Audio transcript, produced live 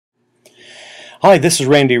Hi, this is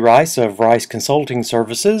Randy Rice of Rice Consulting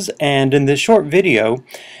Services, and in this short video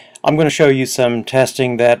I'm going to show you some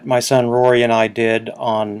testing that my son Rory and I did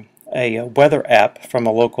on a weather app from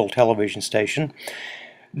a local television station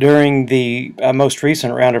during the most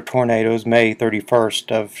recent round of tornadoes, May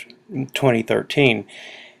 31st of 2013.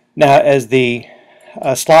 Now, as the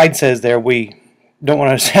slide says there, we don't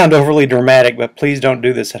want to sound overly dramatic, but please don't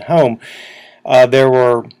do this at home. There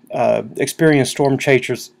were experienced storm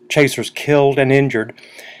chasers killed and injured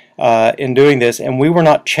in doing this, and we were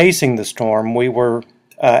not chasing the storm. We were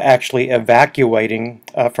actually evacuating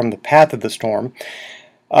from the path of the storm.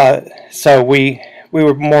 So we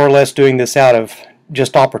were more or less doing this out of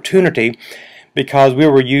just opportunity, because we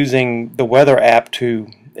were using the weather app to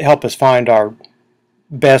help us find our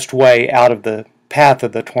best way out of the path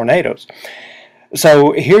of the tornadoes.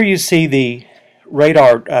 So here you see the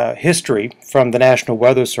radar history from the National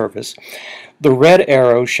Weather Service. The red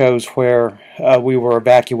arrow shows where we were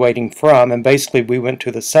evacuating from, and basically we went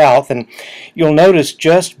to the south, and you'll notice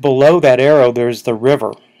just below that arrow there's the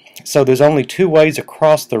river. So there's only two ways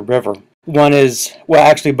across the river. One is, well,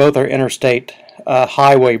 actually both are interstate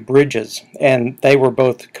highway bridges, and they were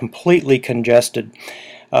both completely congested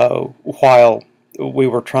while we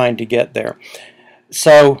were trying to get there.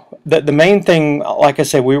 So the main thing, like I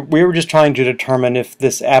said, we were just trying to determine if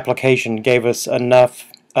this application gave us enough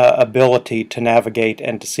ability to navigate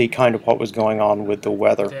and to see kind of what was going on with the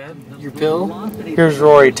weather. Dad, your pill? Here's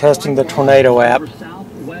Rory testing the tornado app. You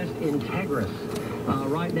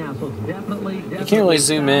can't really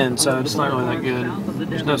zoom in, so it's not really that good.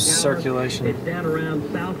 There's no circulation. It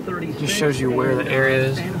just shows you where the area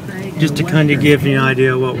is. Just to kind of give you an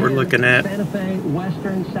idea of what we're looking at. Santa Fe,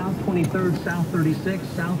 Western, South 23rd, South 36th,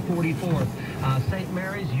 South 44th. St.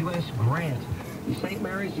 Mary's, U.S. Grant. St.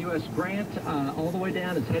 Mary's, U.S. Grant, all the way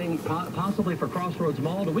down. It's heading possibly for Crossroads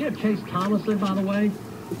Mall. Do we have Chase Thomason, by the way?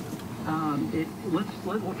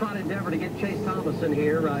 We'll try to endeavor to get Chase Thomason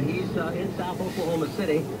here. He's in South Oklahoma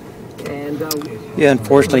City. And yeah,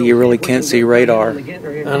 unfortunately, you really can't see radar. I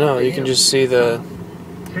know, you can just see the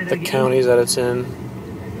counties that it's in.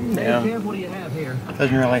 Yeah.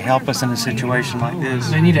 Doesn't really help us in a situation like this.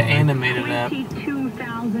 They need an animated app.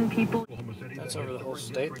 22,000 people. That's over the whole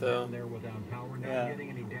state, though. Yeah.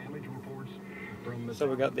 So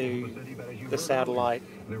we got the satellite,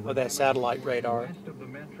 or that satellite radar.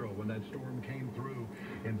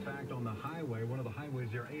 In fact, on the highway, one of the highways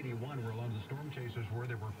there, 81, where a lot of the storm chasers were,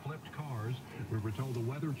 there were flipped cars. We were told the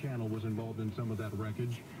Weather Channel was involved in some of that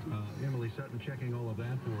wreckage. Emily Sutton checking all of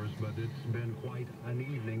that for us, but it's been quite an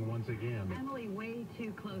evening once again. Emily, way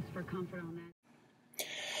too close for comfort on that.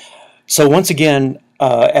 So once again,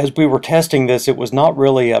 as we were testing this, it was not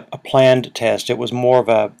really a planned test. It was more of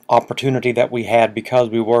an opportunity that we had because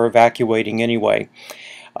we were evacuating anyway.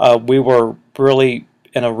 We were really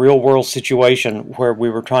in a real-world situation where we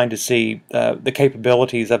were trying to see the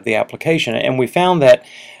capabilities of the application, and we found that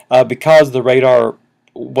because the radar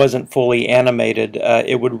wasn't fully animated,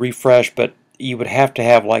 it would refresh, but you would have to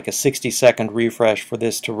have like a 60-second refresh for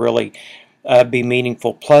this to really be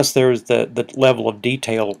meaningful. Plus there's the level of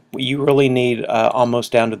detail. You really need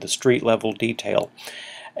almost down to the street level detail.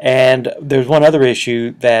 And there's one other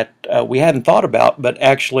issue that we hadn't thought about, but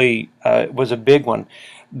actually was a big one,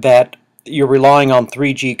 that you're relying on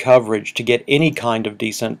 3G coverage to get any kind of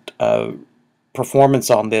decent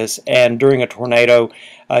performance on this, and during a tornado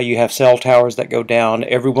you have cell towers that go down,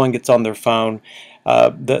 everyone gets on their phone,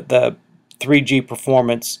 the 3G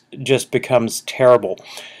performance just becomes terrible.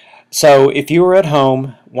 So if you were at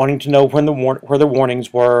home wanting to know when where the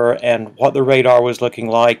warnings were and what the radar was looking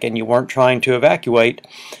like, and you weren't trying to evacuate,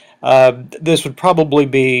 this would probably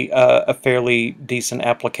be a fairly decent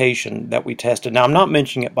application that we tested. Now, I'm not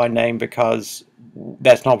mentioning it by name because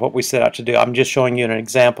that's not what we set out to do. I'm just showing you an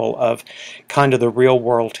example of kind of the real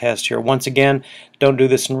world test here. Once again, don't do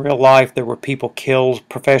this in real life. There were people killed.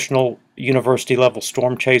 Professional university level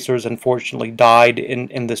storm chasers unfortunately died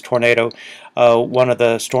in this tornado. One of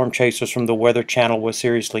the storm chasers from the Weather Channel was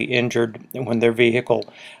seriously injured when their vehicle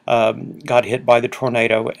got hit by the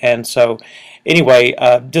tornado. And so anyway,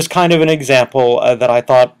 just kind of an example that I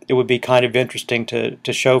thought it would be kind of interesting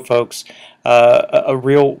to show folks a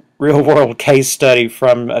real world case study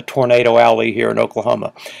from a tornado alley here in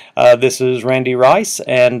Oklahoma. This is Randy Rice,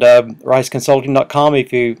 and riceconsulting.com.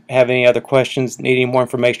 If you have any other questions, need any more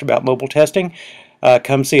information about mobile testing,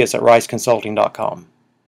 come see us at riceconsulting.com.